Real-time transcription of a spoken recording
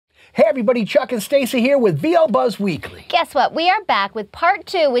Hey everybody, Chuck and Stacey here with VO Buzz Weekly. Guess what? We are back with part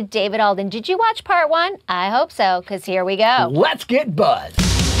 2 with David Alden. Did you watch part 1? I hope so, because here we go. Let's get buzzed.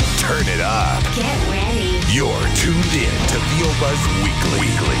 Turn it up. Get ready. You're tuned in to VO Buzz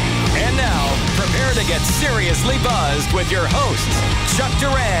Weekly. And now, prepare to get seriously buzzed with your hosts, Chuck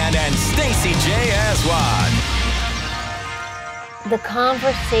Duran and Stacey J. Aswad. The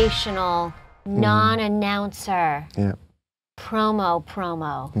conversational, non-announcer. Yeah. Promo,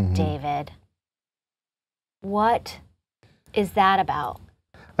 David. What is that about?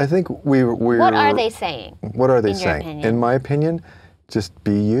 I think we're... What are they saying? What are they in your saying? opinion? In my opinion, just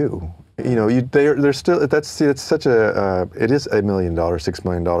be you. You know, they're still, it's such a, it is $1 million, $6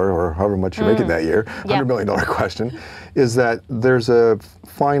 million, or however much you're making that year, $100 million question, is that there's a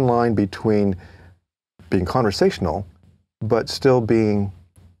fine line between being conversational, but still being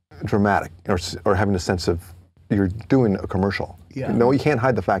dramatic, or having a sense of you're doing a commercial. Yeah. No, you can't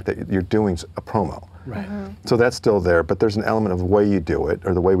hide the fact that you're doing a promo. Right. So that's still there, but there's an element of the way you do it,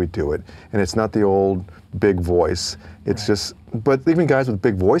 or the way we do it, and it's not the old big voice. It's just, but even guys with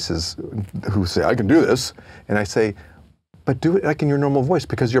big voices who say, I can do this, and I say, but do it like in your normal voice,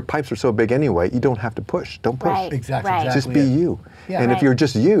 because your pipes are so big anyway, you don't have to push. Don't push. Right. Exactly. Just be you. Yeah. And if you're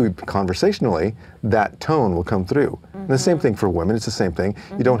just you, conversationally, that tone will come through. And the same thing for women, it's the same thing.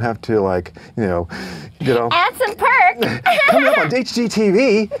 You don't have to add some perk. coming up on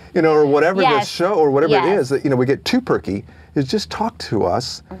HGTV, or whatever the show, or whatever it is, that, we get too perky, is just talk to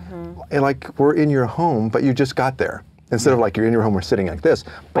us, and like we're in your home, but you just got there. Instead of like you're in your home, we're sitting like this.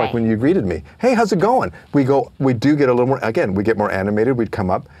 But like when you greeted me, hey, how's it going? We do get a little more, again, we get more animated, we'd come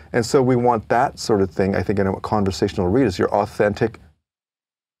up. And so we want that sort of thing, I think, in a conversational read, is your authentic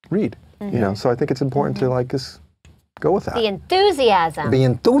read. So I think it's important to just go with that. The enthusiasm. The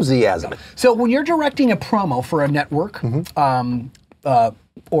enthusiasm. So when you're directing a promo for a network,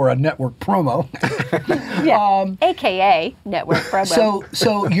 or a network promo. AKA network promo.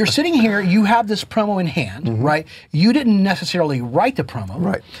 So you're sitting here, you have this promo in hand, right? You didn't necessarily write the promo.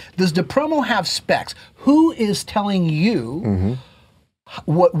 Right. Does the promo have specs? Who is telling you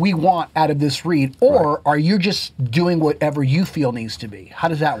what we want out of this read, or are you just doing whatever you feel needs to be? How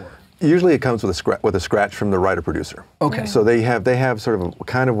does that work? Usually it comes with a scratch from the writer-producer. Okay. So they have sort of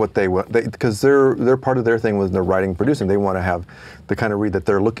kind of what they want, because they're part of their thing when they're writing and producing. They want to have the kind of read that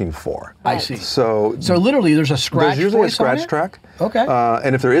they're looking for. I see. So literally there's a scratch. There's usually a voice on scratch it? track. Okay.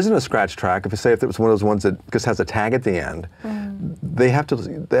 And if there isn't a scratch track, if it was one of those ones that just has a tag at the end, they have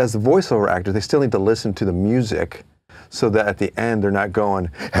to, as the voiceover actor, they still need to listen to the music, so that at the end they're not going,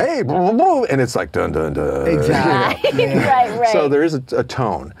 hey, blah, blah, blah, and it's like dun dun dun. Exactly. Right. So there is a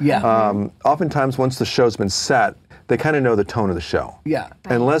tone. Yeah. Oftentimes, once the show's been set, they kind of know the tone of the show. Yeah.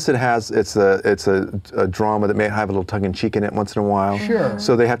 Unless it's a drama that may have a little tongue-in-cheek in it once in a while. Sure.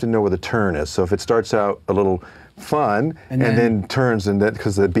 So they have to know where the turn is. So if it starts out a little fun and then turns, and then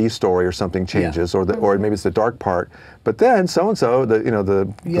because the B story or something changes, or maybe it's the dark part, but then so and so the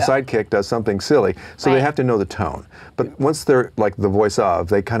sidekick does something silly, so they have to know the tone. But once they're like the voice of,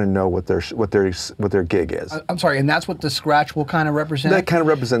 they kind of know what their gig is. I'm sorry, and that's what the scratch will kind of represent? That kind of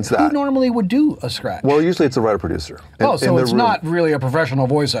represents that. Who normally would do a scratch? Well, usually it's a writer-producer. So it's not really a professional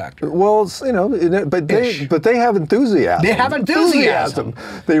voice actor. Well, but they have enthusiasm. They have enthusiasm.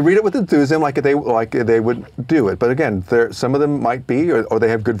 They read it with enthusiasm, like they would do it. But again, some of them might be, or they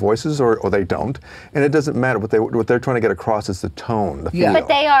have good voices, or they don't, and it doesn't matter. What they're trying to get across is the tone, the feel. But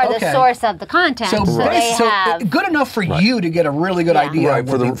they are the source of the content, so they have good enough for you to get a really good idea. Right,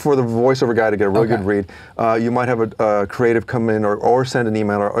 for the voiceover guy to get a really good read. You might have a creative come in, or send an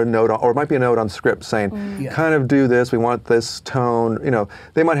email, or a note, or it might be a note on script saying, kind of do this, we want this tone.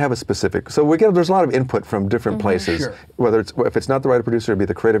 They might have a specific. So there's a lot of input from different places. Sure. Whether if it's not the writer-producer, it'd be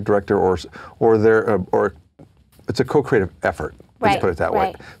the creative director, or it's a co-creative effort. Let's put it that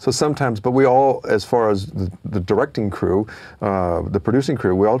way. So sometimes, but we all, as far as the directing crew, the producing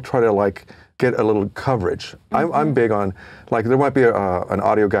crew, we all try to get a little coverage. I'm big on, there might be an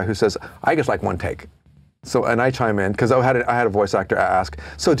audio guy who says, I just like one take. So, and I chime in, because I had a voice actor ask,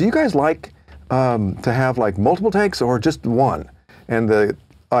 so do you guys like to have multiple takes or just one? And the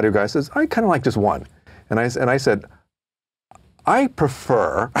audio guy says, I kind of like just one. And I said, I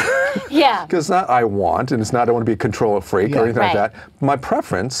prefer, because it's not I want, and it's not I want to be a control freak or anything like that. My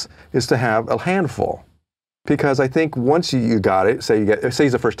preference is to have a handful, because I think once you got it, say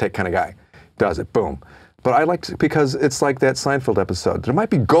he's a first take kind of guy, does it, boom. But I like to, because it's like that Seinfeld episode. There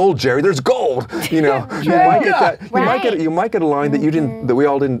might be gold, Jerry. There's gold. You might get that. You might get a line that we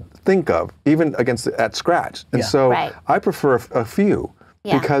all didn't think of, even at scratch. And so I prefer a few,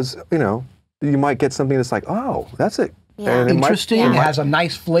 because you might get something that's like, oh, that's it. And interesting. It has a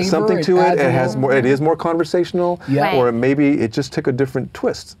nice flavor. Something to it. It has more. It is more conversational. Yeah. Or maybe it just took a different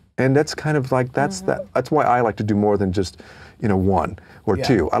twist. And that's kind of like that's why I like to do more than just one or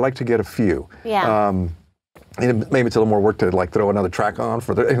two. I like to get a few. Yeah. And maybe it's a little more work to like throw another track on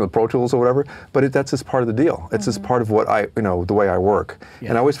for the Pro Tools or whatever, but that's just part of the deal. It's just part of what the way I work.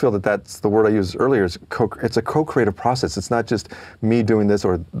 And I always feel that that's the word I used earlier is it's a co-creative process. It's not just me doing this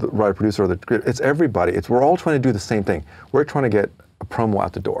or the writer producer or it's everybody. We're all trying to do the same thing. We're trying to get a promo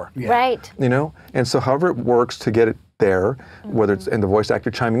out the door. Yeah. Right. And so however it works to get it there, whether it's in the voice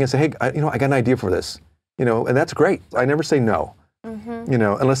actor chiming in, say, hey, I got an idea for this, and that's great. I never say no,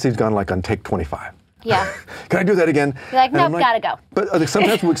 unless he's gone like on take 25. Yeah. Can I do that again? You're like, nope, gotta go. But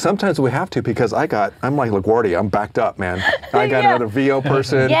sometimes we have to because I'm like LaGuardia. I'm backed up, man. I got another VO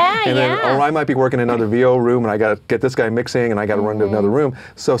person. Or I might be working in another VO room and I got to get this guy mixing and I got to run to another room.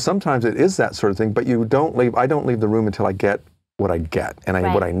 So sometimes it is that sort of thing, but I don't leave the room until I get what I get and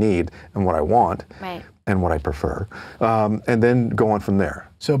what I need and what I want and what I prefer. And then go on from there.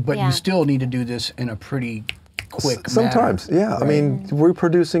 So, but you still need to do this in a pretty quick sometimes manner. I mean, we're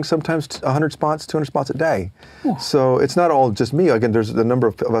producing sometimes 100 spots, 200 spots a day. So it's not all just me. Again, there's a number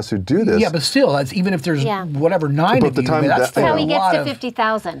of us who do this. Yeah, but still, that's even if there's whatever 9 of you, that's how he gets to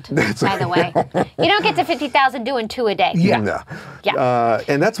 50,000, by the way. You don't get to 50,000 doing 2 a day.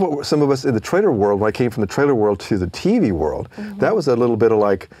 And that's what some of us in the trailer world, when I came from the trailer world to the TV world, that was a little bit of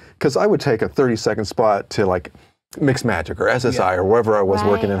like, because I would take a 30-second spot to like Mixed Magic or SSI or wherever I was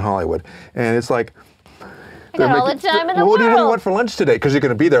working in Hollywood. And it's like, I got all the time in the what world. do you want for lunch today? Because you're going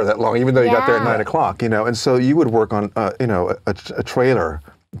to be there that long, even though you got there at 9 o'clock, And so you would work on, a trailer,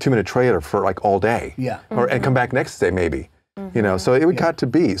 2-minute trailer for like all day. And come back next day maybe. So it would got to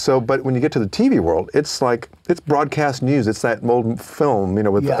be. So, but when you get to the TV world, it's like, it's broadcast news. It's that old film,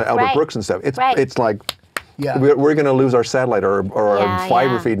 with Albert Brooks and stuff. It's like, we're going to lose our satellite or our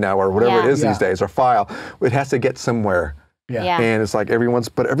fiber feed now or whatever it is these days, or file. It has to get somewhere. And it's like everyone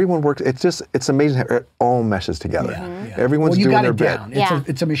works. It's amazing how it all meshes together. Everyone's doing their bit.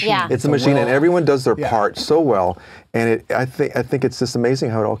 It's a machine. It's a machine, and everyone does their part so well. And I think it's just amazing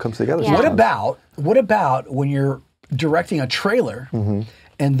how it all comes together. What about when you're directing a trailer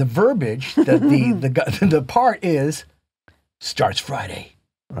and the verbiage that the part is starts Friday,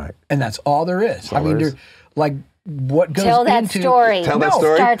 right? And that's all there is. I mean, what goes Tell that into story. Tell that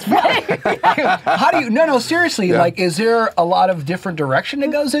story. Starts Friday. How do you? No, seriously. Like, is there a lot of different direction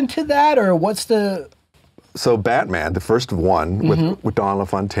that goes into that, or what's the? So Batman, the first one with Don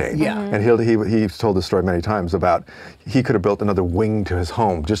LaFontaine, and he's told this story many times about he could have built another wing to his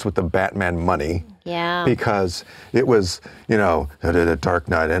home just with the Batman money, because it was the Dark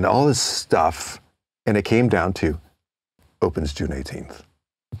Knight and all this stuff, and it came down to opens June 18th.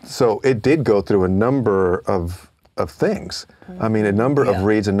 So it did go through a number of things. I mean, a number of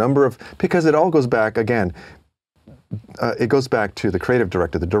reads, because it all goes back, again, it goes back to the creative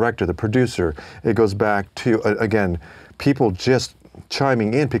director, the producer. It goes back to, again, people just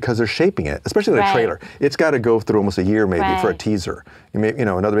chiming in because they're shaping it, especially with a trailer. It's got to go through almost a year maybe for a teaser.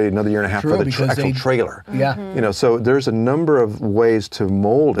 Another year and a half for the actual trailer. So there's a number of ways to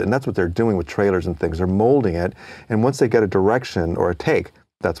mold it, and that's what they're doing with trailers and things. They're molding it, and once they get a direction or a take,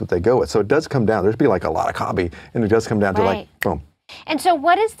 that's what they go with. So it does come down. There's be like a lot of copy, and it does come down to like, boom. And so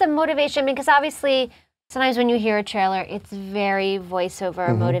what is the motivation? Because obviously, sometimes when you hear a trailer, it's very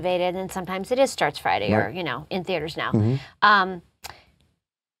voiceover motivated, and sometimes it starts Friday or, in theaters now.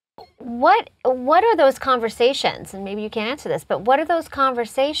 What are those conversations? And maybe you can't answer this, but what are those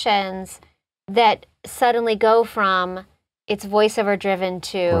conversations that suddenly go from it's voiceover driven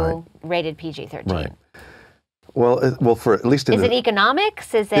to rated PG-13? Right. Well, for at least is it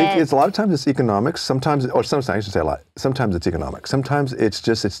economics? Is it? It's a lot of times it's economics. Sometimes I should say a lot. Sometimes it's economics. Sometimes it's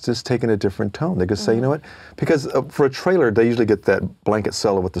just taking a different tone. They just say, you know what? Because for a trailer, they usually get that blanket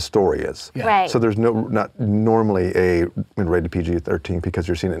sell of what the story is. Right. So there's not normally a rated PG-13 because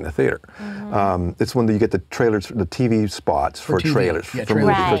you're seeing it in the theater. It's when you get the trailers, the TV spots for trailers, for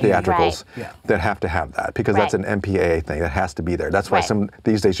movies, for theatricals that have to have that because that's an MPAA thing that has to be there. That's why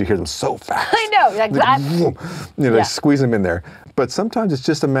these days you hear them so fast. I know. Like that. They squeeze them in there. But sometimes it's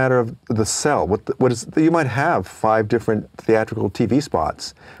just a matter of the sell. You might have 5 different theatrical TV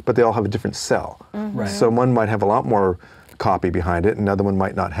spots, but they all have a different sell. So one might have a lot more copy behind it, and another one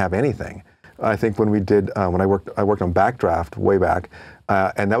might not have anything. I think when we did, when I worked on Backdraft way back,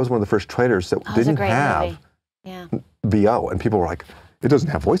 and that was one of the first trailers that didn't have VO, and people were like, it doesn't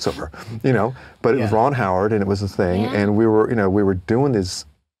have voiceover, But it was Ron Howard, and it was a thing, and we were doing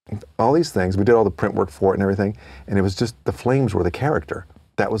all these things. We did all the print work for it and everything, and it was just the flames were the character.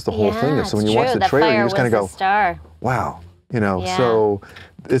 That was the whole thing. So when you watch the trailer, you just kind of go, wow, so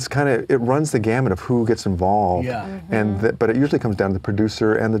it's it runs the gamut of who gets involved. Yeah. But it usually comes down to the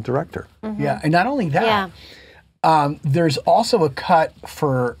producer and the director. Yeah, and not only that, there's also a cut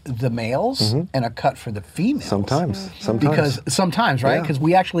for the males and a cut for the females. Sometimes. Because sometimes, right? Because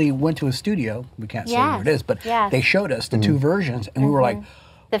we actually went to a studio, we can't say where it is, but they showed us the two versions, and we were like,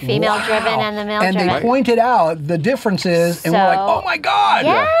 the female-driven and the male-driven. And they pointed out the differences, and we're like, oh my God!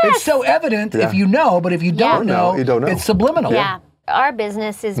 Yes. It's so evident if you know, but if you don't know, you don't know. It's subliminal. Yeah, our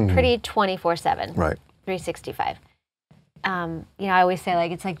business is pretty 24/7. Right. 365. I always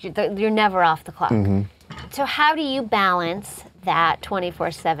say it's like you're never off the clock. So how do you balance that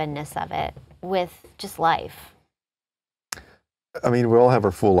 24/7-ness of it with just life? I mean, we all have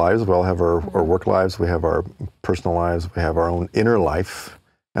our full lives. We all have our work lives. We have our personal lives. We have our own inner life.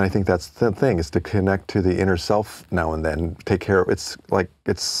 And I think that's the thing, is to connect to the inner self now and then. Take care of,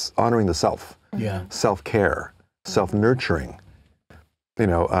 it's honoring the self. Yeah. Self-care, self-nurturing.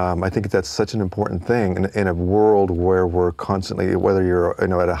 I think that's such an important thing in a world where we're constantly, whether you're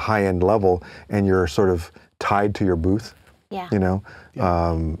at a high-end level and you're sort of tied to your booth, you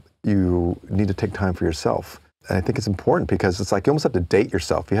need to take time for yourself. And I think it's important because it's like you almost have to date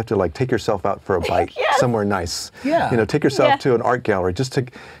yourself. You have to take yourself out for a bite somewhere nice. Yeah. Take yourself to an art gallery just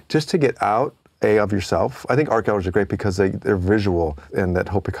to get out of yourself. I think art galleries are great because they're visual, and that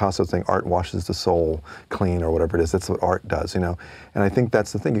whole Picasso thing, art washes the soul clean, or whatever it is. That's what art does, And I think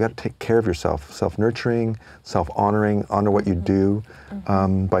that's the thing. You got to take care of yourself, self-nurturing, self-honoring, honor what you do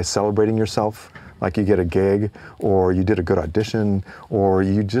by celebrating yourself. Like you get a gig, or you did a good audition, or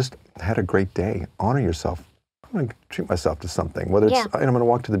you just had a great day. Honor yourself. I'm going to treat myself to something, whether it's I'm going to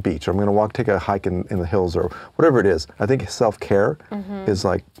walk to the beach, or I'm going to take a hike in the hills, or whatever it is. I think self-care is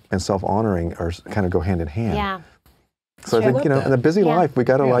and self-honoring are kind of go hand in hand. Yeah. So I think, in a busy life, we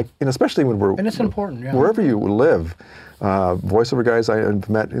got to especially when we're... And it's important, wherever you live. Voiceover guys I've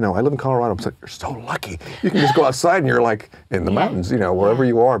met, I live in Colorado. I'm like, you're so lucky. You can just go outside and you're in the mountains, wherever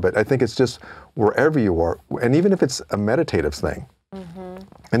you are. But I think it's just wherever you are. And even if it's a meditative thing,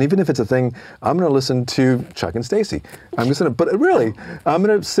 and even if it's a thing, I'm going to listen to Chuck and Stacey. I'm just going to, but really, I'm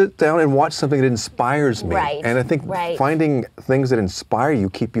going to sit down and watch something that inspires me. Right. And I think finding things that inspire you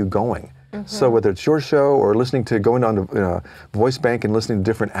keep you going. So whether it's your show or going on to Voice Bank and listening to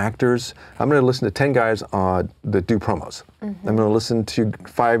different actors, I'm going to listen to 10 guys that do promos. I'm going to listen to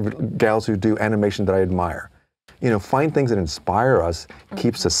 5 gals who do animation that I admire. Find things that inspire us,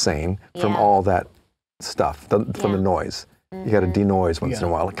 keeps us sane from all that stuff, from the noise. You got to de-noise once in a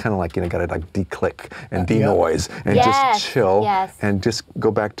while, kind of got to de-click and de-noise and just chill and just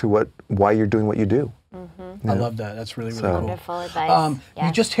go back to why you're doing what you do. I love that. That's really, really cool. Wonderful advice.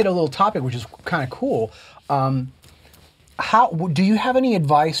 You just hit a little topic, which is kind of cool. How do you have any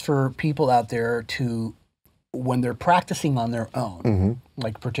advice for people out there when they're practicing on their own,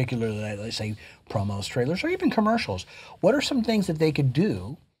 like particularly, let's say, promos, trailers, or even commercials? What are some things that they could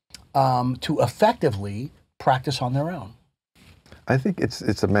do to effectively practice on their own? I think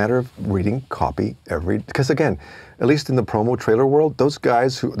it's a matter of reading copy because again, at least in the promo trailer world, those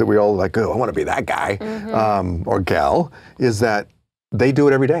guys that we all I want to be that guy or gal, is that they do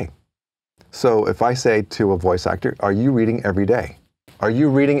it every day. So if I say to a voice actor, "Are you reading every day? Are you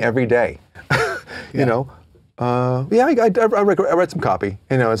reading every day?" I read some copy.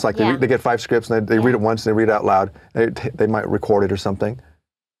 It's like they get 5 scripts and they read it once and they read it out loud. They might record it or something.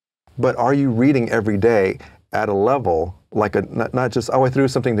 But are you reading every day at a level not just, I threw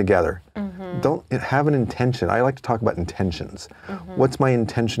something together. Don't have an intention. I like to talk about intentions. What's my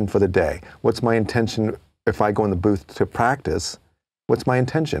intention for the day? What's my intention if I go in the booth to practice? What's my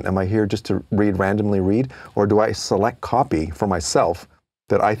intention? Am I here just to randomly read? Or do I select copy for myself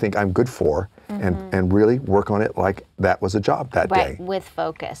that I think I'm good for and really work on it like that was a job that day? With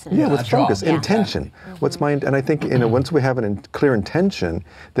focus. With focus, intention. What's my, and I think once we have a clear intention,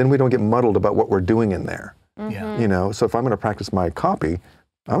 then we don't get muddled about what we're doing in there. So if I'm going to practice my copy,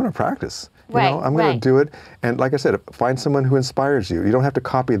 I'm going to practice. I'm going to do it. And like I said, find someone who inspires you. You don't have to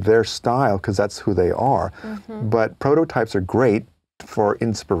copy their style because that's who they are. But prototypes are great for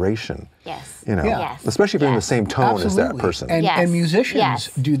inspiration. Yes. Especially if you're in the same tone as that person. And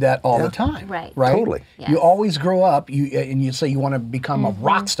musicians do that all the time. Right. Totally. Yes. You always grow up and you say you want to become a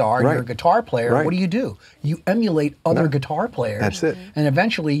rock star and you're a guitar player. What do? You emulate other guitar players. That's it. And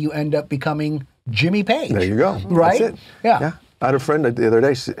eventually you end up becoming Jimmy Page. There you go. Right? That's it. Yeah. I had a friend the other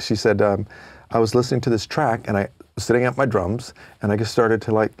day, she said, I was listening to this track and I was sitting at my drums and I just started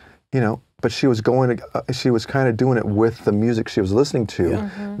to but she was she was kind of doing it with the music she was listening to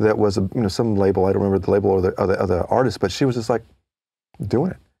that was, some label, I don't remember the label or the artist, but she was just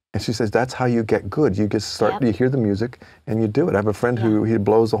doing it. And she says, that's how you get good. You just start, you hear the music and you do it. I have a friend who he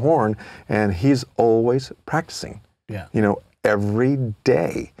blows the horn and he's always practicing, you know, every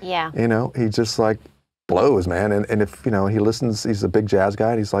day. Yeah. You know, he just like blows, man. And if, you know, he listens, he's a big jazz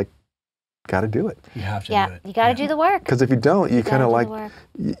guy and he's like, got to do it. You have to do it. You got to do the work. Because if you don't, you kind of like,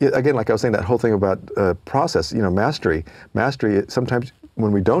 again, like I was saying, that whole thing about process, you know, mastery, sometimes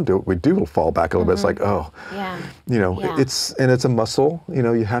when we don't do it, we do fall back a little bit. It's like, oh, you know, it's a muscle, you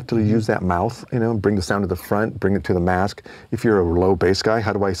know, you have to use that mouth, you know, bring the sound to the front, bring it to the mask. If you're a low bass guy,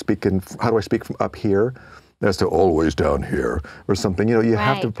 how do I speak from up here? That's to always down here or something. You know, you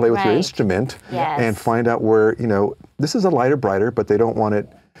have to play with your instrument and find out where, you know, this is a lighter, brighter, but they don't want it,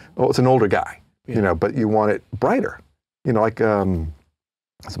 well, it's an older guy, you know, but you want it brighter. You know, like,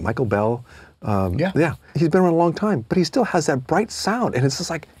 it's Michael Bell. He's been around a long time, but he still has that bright sound. And it's just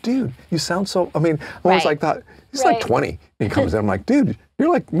like, dude, you sound so, I mean, I always like thought, he's like 20. And he comes in, I'm like, dude,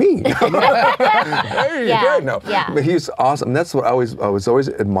 you're like me. But he's awesome. That's what I was always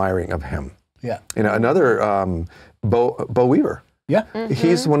admiring of him. Yeah. You know, another, Beau Weaver. Yeah.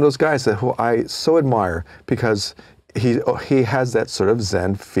 He's one of those guys who I so admire because he has that sort of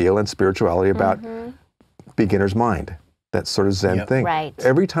Zen feel and spirituality about beginner's mind. That sort of Zen thing. Right.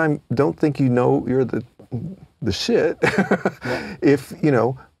 Every time, don't think you know you're the shit. If, you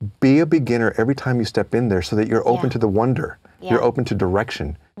know, be a beginner every time you step in there so that you're open to the wonder. You're open to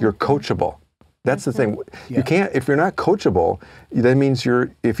direction. You're coachable. That's the thing. You can't, if you're not coachable, that means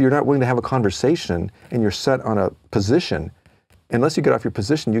if you're not willing to have a conversation and you're set on a position, unless you get off your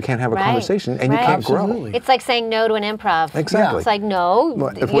position, you can't have a conversation and you can't grow. It's like saying no to an improv. Exactly. It's like,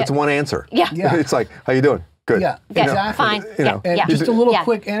 no. It's one answer. It's like, how you doing? Good. Yeah, exactly. Fine. You know, just a little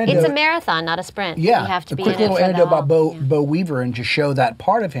quick anecdote. It's a marathon, not a sprint. Yeah. You have to be a quick little anecdote about Beau Weaver, and to show that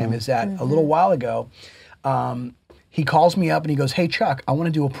part of him is that a little while ago, he calls me up and he goes, "Hey Chuck, I want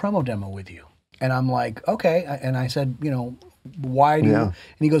to do a promo demo with you." And I'm like, "Okay." And I said, "You know, why do you?" And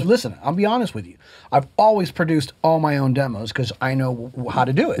he goes, "Listen, I'll be honest with you. I've always produced all my own demos because I know how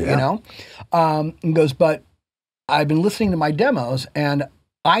to do it. You know." He goes, "But I've been listening to my demos and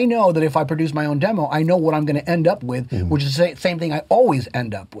I know that if I produce my own demo, I know what I'm going to end up with, which is the same thing I always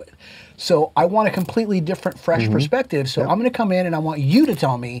end up with. So I want a completely different, fresh perspective. So I'm going to come in and I want you to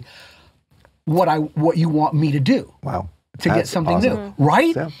tell me what you want me to do. Wow. To get something new,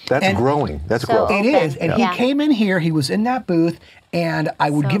 right? Yeah. That's growing. That's growth. It is. And he came in here, he was in that booth, and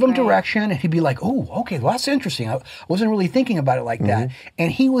I would give him direction, and he'd be like, "Oh, okay, well, that's interesting. I wasn't really thinking about it like that."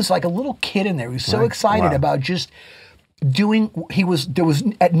 And he was like a little kid in there. He was so excited about just doing. There was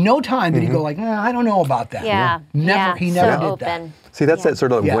at no time did he go like, "I don't know about that." Never. He never did that. See, that's that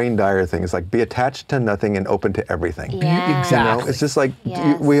sort of Wayne Dyer thing. It's like be attached to nothing and open to everything. Exactly. You know, it's just like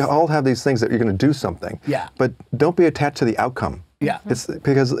we all have these things that you're going to do something. But don't be attached to the outcome. It's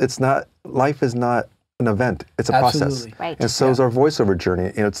because it's not. Life is not an event. It's a process. Right. And so is our voiceover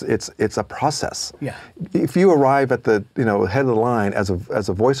journey. You know, it's a process. If you arrive at the head of the line as a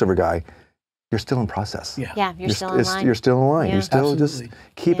voiceover guy, you're still in process. You're still in line. You're still in line. You still just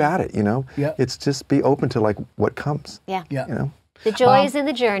keep at it. You know. It's just be open to like what comes. You know. The joy is in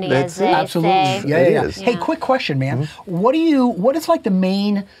the journey, as they say. Yeah. Hey, quick question, man. What is like the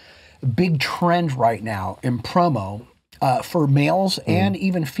main big trend right now in promo for males and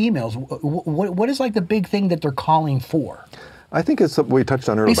even females? What is like the big thing that they're calling for? I think it's something we touched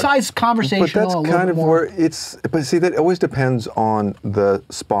on earlier. Besides conversational, but that's kind of where it's. But see, that always depends on the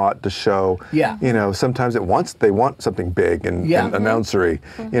spot, the show. You know, sometimes they want something big and announcery.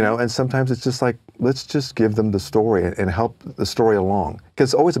 You know, and sometimes it's just like, let's just give them the story and help the story along, because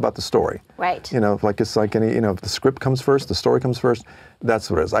it's always about the story. Right. You know, like it's like any. You know, if the script comes first, the story comes first. That's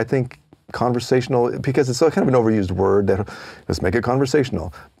what it is. I think conversational, because it's kind of an overused word that let's make it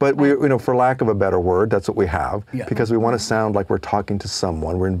conversational, but we, you know, for lack of a better word, that's what we have, because we want to sound like we're talking to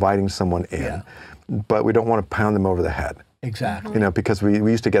someone, we're inviting someone in, but we don't want to pound them over the head. Exactly. You know, because we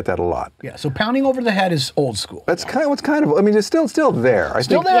used to get that a lot. So pounding over the head is old school. That's kind of what's kind of. I mean, it's still there. I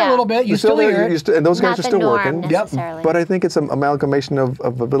still think, there a little bit. You still hear it. And those guys are still working. But I think it's an amalgamation of a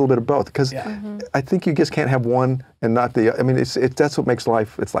little bit of both. Because I think you just can't have one and not the. I mean, that's what makes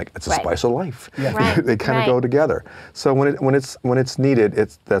life. It's like it's a spice of life. They kind of go together. So when it's needed,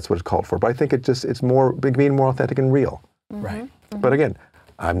 that's what it's called for. But I think it's more being more authentic and real. Right. But again,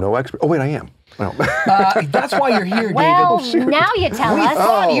 I'm no expert. Oh wait, I am. Well. That's why you're here, David. Well, now you tell us. We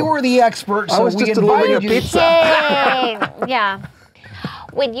thought you were the expert, so I was we just delivering a pizza. Yeah.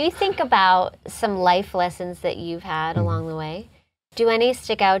 When you think about some life lessons that you've had along the way, do any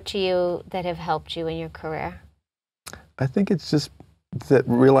stick out to you that have helped you in your career? I think it's just that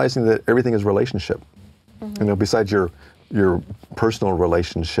realizing that everything is relationship. You know, besides your your personal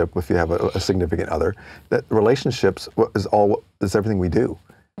relationship, if you have a significant other, that relationships is everything we do.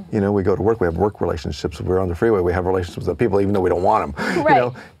 You know, we go to work, we have work relationships. We're on the freeway, we have relationships with people, even though we don't want them. Right. You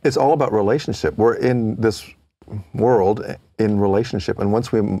know, it's all about relationship. We're in this world in relationship, and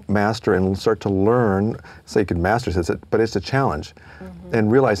once we master and start to learn, say you could master it, but it's a challenge.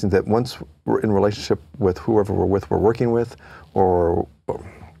 And realizing that once we're in relationship with whoever we're working with, or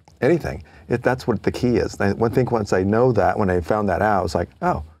anything, that's what the key is. And one thing, once I know that, when I found that out, I was like,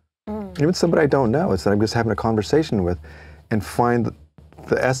 oh, even somebody I don't know, it's that I'm just having a conversation with, and find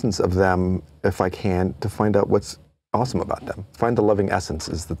the essence of them, if I can, to find out what's awesome about them. Find the loving essence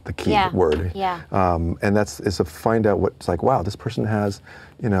is the key word. Yeah. And is to find out what's like, wow, this person has,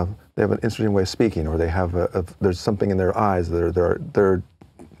 you know, they have an interesting way of speaking, or they have there's something in their eyes, there's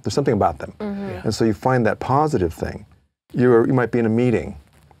something about them. And so you find that positive thing. You might be in a meeting.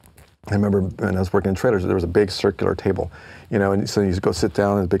 I remember when I was working in trailers, there was a big circular table, you know, and so you go sit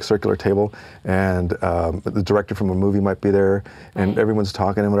down at a big circular table, and the director from a movie might be there, and everyone's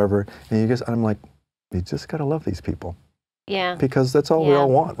talking and whatever, and I'm like, you just gotta love these people. Yeah. Because that's all we all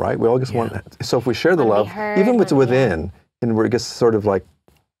want, right? We all just want that. So if we share the love, even what's within, and we're just sort of like,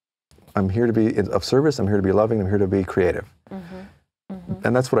 I'm here to be of service, I'm here to be loving, I'm here to be creative.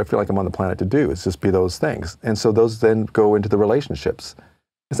 And that's what I feel like I'm on the planet to do, is just be those things. And so those then go into the relationships.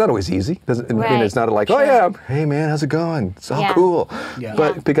 It's not always easy. I mean, it's not like, oh yeah, hey man, how's it going? It's all cool.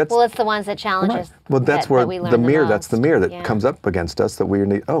 But because, well, it's the ones that challenge us. Well, that's where the mirror. That's the mirror that Yeah. comes up against us. That we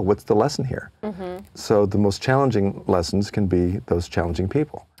need. Oh, what's the lesson here? So the most challenging lessons can be those challenging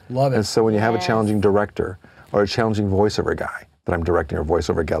people. Love it. And so when you have a challenging director or a challenging voiceover guy that I'm directing, or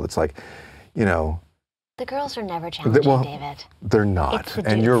voiceover gal that's like, you know. The girls are never challenging, David. They're not. It's the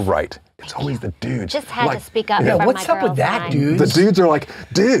And dudes. you're right. It's always the dudes. Just had like, to speak up. Yeah, for what's my up with girls that, line. dude? The dudes are like,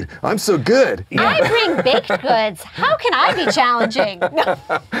 dude, I'm so good. I bring baked goods. How can I be challenging?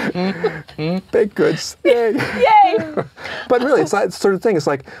 Baked goods. Yay. Yay! But really, it's that sort of thing. It's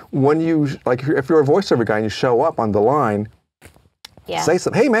like when you, like, if you're a voiceover guy and you show up on the line, say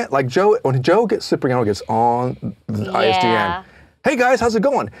something. Hey, man, like when Joe Cipriano gets on the ISDN, hey guys, how's it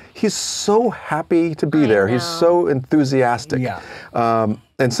going? He's so happy to be there. He's so enthusiastic. Yeah.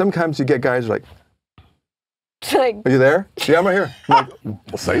 And sometimes you get guys like, are you there? Yeah, I'm right here. I'm like,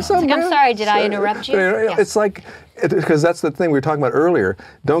 well, say something. Like, I'm sorry, did I interrupt you? It's like, because that's the thing we were talking about earlier.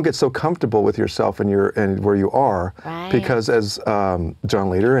 Don't get so comfortable with yourself and where you are. Right. Because as John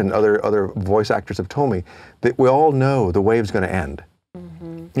Leader and other voice actors have told me, that we all know the wave's going to end.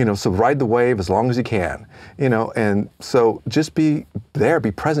 You know, so ride the wave as long as you can, you know, and so just be there,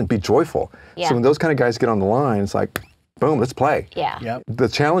 be present, be joyful. Yeah. So when those kind of guys get on the line, it's like, boom, let's play. Yeah. Yep. The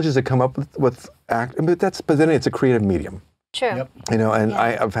challenges that come up with act, but then it's a creative medium. True. Yep. You know, and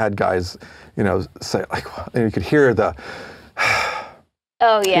I've had guys, you know, say like, and you could hear the,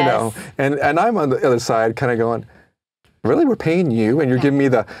 Oh, yes. you know, and I'm on the other side kind of going, really, we're paying you, and you're giving me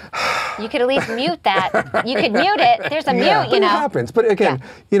the. You could at least mute that. You could mute it. There's a mute, But you know. it happens. But again,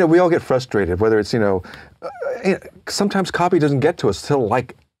 you know, we all get frustrated, whether it's, you know, sometimes copy doesn't get to us till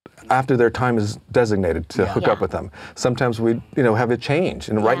like after their time is designated to hook up with them. Sometimes we, you know, have it change,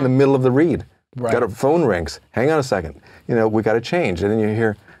 and right in the middle of the read, got a phone rings. Hang on a second. You know, we got to change, and then you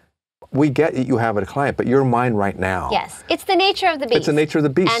hear, we get you have a client, but you're mine right now. Yes, it's the nature of the beast. It's the nature of the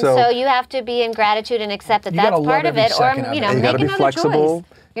beast. And so you have to be in gratitude and accept that You gotta that's part love of it, every or second of you it. know, And you make gotta be another flexible.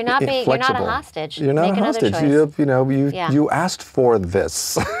 choice. You're not a hostage. You're not Make a another hostage. choice. You asked for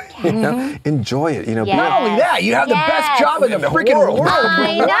this. You know, enjoy it. You know, Yes. Not only that, you have the best job in the freaking world.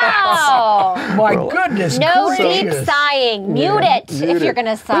 I know. My goodness No deep gracious. sighing. Mute it if you're going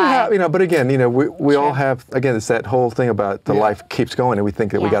to sigh. But, you know, but again, you know, we all have, again, it's that whole thing about the life keeps going, and we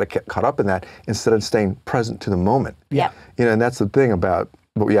think that we got to get caught up in that instead of staying present to the moment. Yeah. You know, and that's the thing about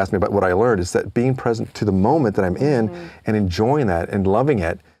what you asked me about what I learned, is that being present to the moment that I'm in and enjoying that and loving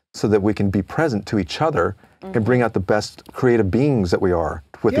it, so that we can be present to each other and bring out the best creative beings that we are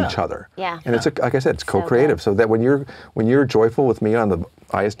with each other. Yeah. And it's like I said, it's co-creative. So that when you're joyful with me on the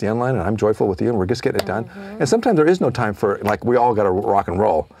ISDN line, and I'm joyful with you, and we're just getting it done. And sometimes there is no time for, like, we all got to rock and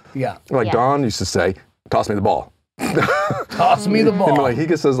roll. Yeah. Like Don used to say, toss me the ball. Toss me the ball. And like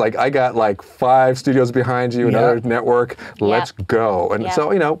he says, like, I got like 5 studios behind you, another network. Let's go. And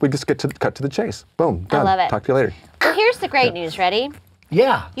so, you know, we just cut to the chase. Boom, done. I love it. Talk to you later. Well, here's the great news. Ready?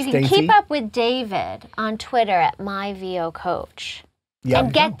 Yeah. You can keep up with David on Twitter at myVOCoach. Yeah.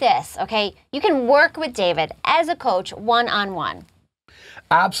 And get this, okay? You can work with David as a coach one-on-one.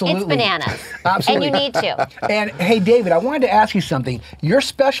 Absolutely. It's bananas. Absolutely. And you need to. And hey, David, I wanted to ask you something. Your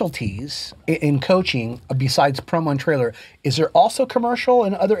specialties in coaching, besides promo and trailer, is there also commercial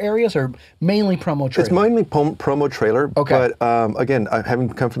in other areas, or mainly promo trailer? It's mainly promo trailer. Okay. But again, having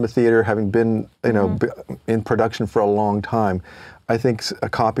come from the theater, having been in production for a long time, I think a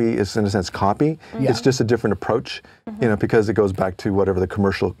copy is, in a sense, copy. It's just a different approach, because it goes back to whatever the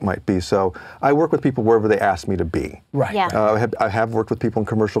commercial might be. So I work with people wherever they ask me to be. Right. Yeah. I have worked with people in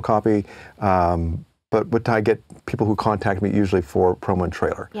commercial copy, but I get people who contact me usually for promo and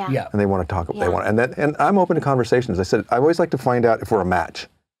trailer. Yeah. And they want to talk. They want, and I'm open to conversations. I said I always like to find out if we're a match,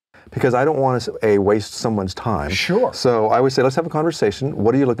 because I don't want to waste someone's time. Sure. So I always say, let's have a conversation.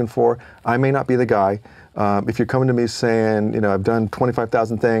 What are you looking for? I may not be the guy. If you're coming to me saying, I've done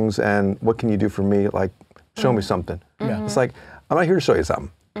 25,000 things, and what can you do for me? Like, show me something. Yeah. It's like, I'm not here to show you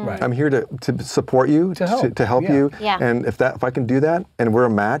something. Right. I'm here to support you, to help you. Yeah. And if I can do that, and we're a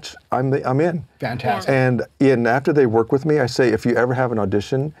match, I'm in. Fantastic. And after they work with me, I say, if you ever have an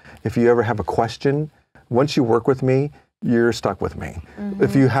audition, if you ever have a question, once you work with me, you're stuck with me.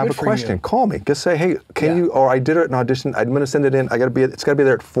 If you have Good a for question, you. call me. Just say, hey, can you? Or I did an audition. I'm going to send it in. It's got to be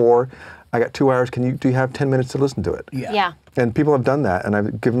there at 4. I got 2 hours. Do you have 10 minutes to listen to it? Yeah. And people have done that, and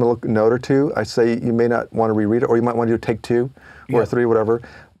I've given them a note or two. I say you may not want to reread it, or you might want to do take 2 or 3, whatever.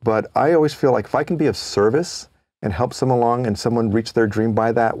 But I always feel like if I can be of service and help someone along, and someone reach their dream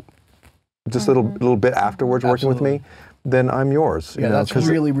by that, just a little bit afterwards working with me, then I'm yours. Yeah, that's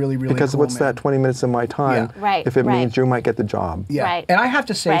really, really, really because cool, what's man. that 20 minutes of my time if it means you might get the job? Yeah. Right. And I have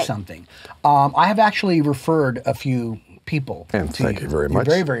to say something. I have actually referred a few people And to thank you very much.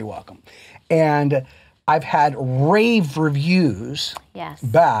 You're very, very welcome. And I've had rave reviews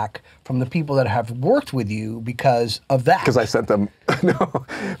back from the people that have worked with you because of that. Because I sent them, because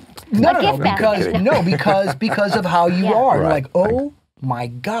of how you are. Right. Like, oh my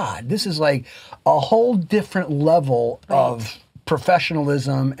God, this is like a whole different level of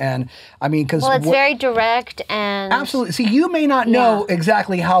professionalism. And I mean, because it's very direct and absolutely. See, you may not know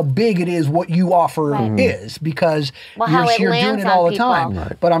exactly how big it is what you offer is, because you're doing it all the time.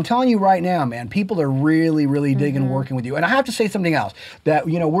 Right. But I'm telling you right now, man, people are really, really digging working with you. And I have to say something else, that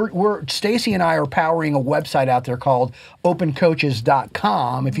we're Stacey and I are powering a website out there called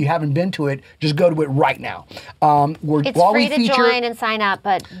opencoaches.com. If you haven't been to it, just go to it right now. It's free to join and sign up,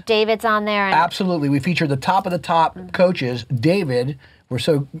 but David's on there. And absolutely, we feature the top of the top coaches. David, we're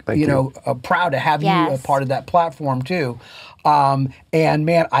so proud to have you a part of that platform too. And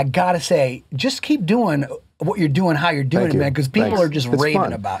man, I gotta say, just keep doing what you're doing, how you're doing it, man, because people are just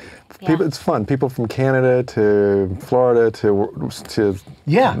raving about you. People, it's fun. People from Canada to Florida to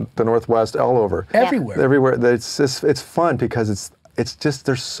the Northwest, all over, everywhere. It's fun because it's just,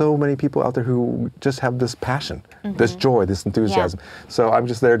 there's so many people out there who just have this passion, this joy, this enthusiasm. So I'm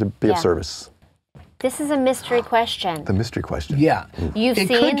just there to be of service. This is a mystery question. The mystery question. Yeah. You've it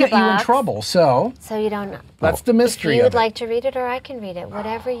seen could the get box, you in trouble, so you don't know. That's the mystery. If you would of it. like to read it, or I can read it,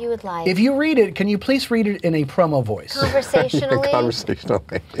 whatever you would like. If you read it, can you please read it in a promo voice? Conversationally.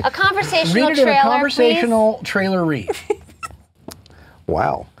 Conversationally. A conversational read it trailer, in a conversational trailer read.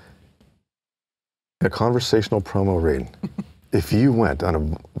 Wow. A conversational promo read. If you went on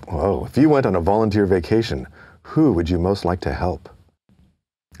a volunteer vacation, who would you most like to help?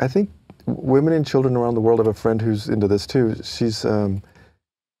 I think women and children around the world. I have a friend who's into this too. She's,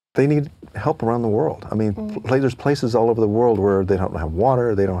 they need help around the world. I mean, there's places all over the world where they don't have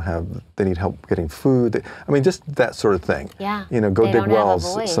water, they need help getting food. Just that sort of thing. Yeah. Go dig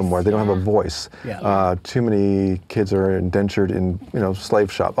wells somewhere. They don't have a voice. Yeah. Too many kids are indentured in,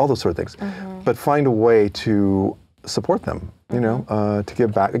 slave shop, all those sort of things. But find a way to support them, to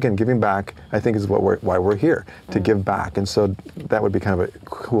give back. Again, giving back, I think, is why we're here, to give back. And so that would be kind of a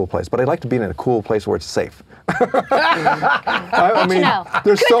cool place. But I'd like to be in a cool place where it's safe. I mean,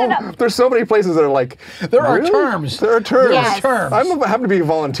 there's so many places that are like, there are terms. There are terms. Yes. I happen to be a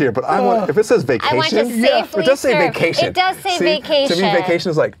volunteer, but I want, if it says vacation, I want to safely it does say serve. vacation. It does say vacation. To me,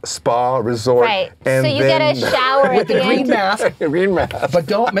 vacation is like spa, resort, so and you get a shower with at the green mask. Green mask. But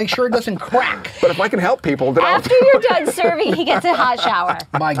don't make sure it doesn't crack. But if I can help people, then after you're done serving, he gets a hot shower.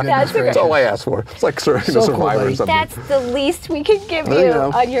 My goodness gracious. That's all I ask for. It's like serving a survivor or something. That's the least we can give you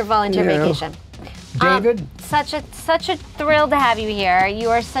on your volunteer vacation. David, such a thrill to have you here. You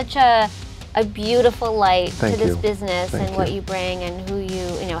are such a beautiful light to this business and what you bring and who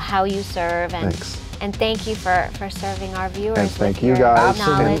how you serve, and and thank you for serving our viewers. And thank with you your guys.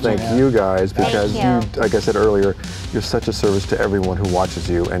 knowledge. And thank you guys, because Thank you. like I said earlier, you're such a service to everyone who watches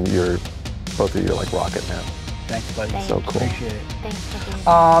you, and both of you are like rocket man. Thanks, buddy. Thank so cool. Appreciate it. Thanks for being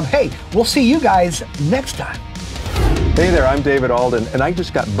here. Hey, we'll see you guys next time. Hey there, I'm David Alden, and I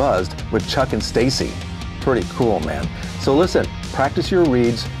just got buzzed with Chuck and Stacey. Pretty cool, man. So listen, practice your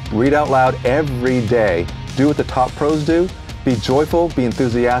reads, read out loud every day. Do what the top pros do. Be joyful, be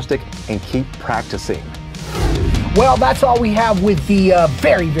enthusiastic, and keep practicing. Well, that's all we have with the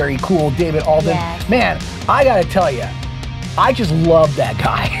very, very cool David Alden. Yes. Man, I gotta tell you, I just love that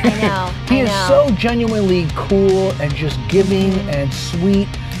guy. I know. He is so genuinely cool and just giving and sweet,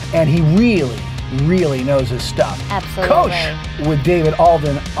 and he really knows his stuff. Absolutely. Coach with David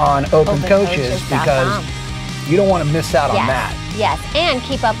Alden on Open Coaches, because you don't want to miss out on that. Yes, and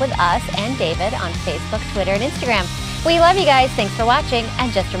keep up with us and David on Facebook, Twitter, and Instagram. We love you guys. Thanks for watching,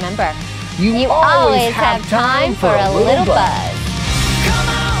 and just remember, you always have time for a little buzz.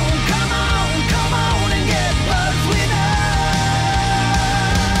 Come on, come on, come on and get buzzed with us.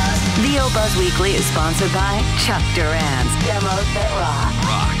 VO Buzz Weekly is sponsored by Chuck Duran's Demos That Rock.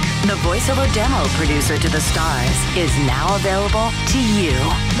 The voiceover demo producer to the stars is now available to you.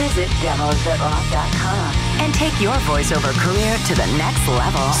 Visit demosthatrock.com and take your voiceover career to the next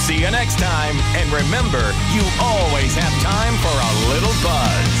level. See you next time, and remember, you always have time for a little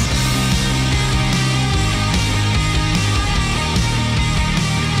buzz.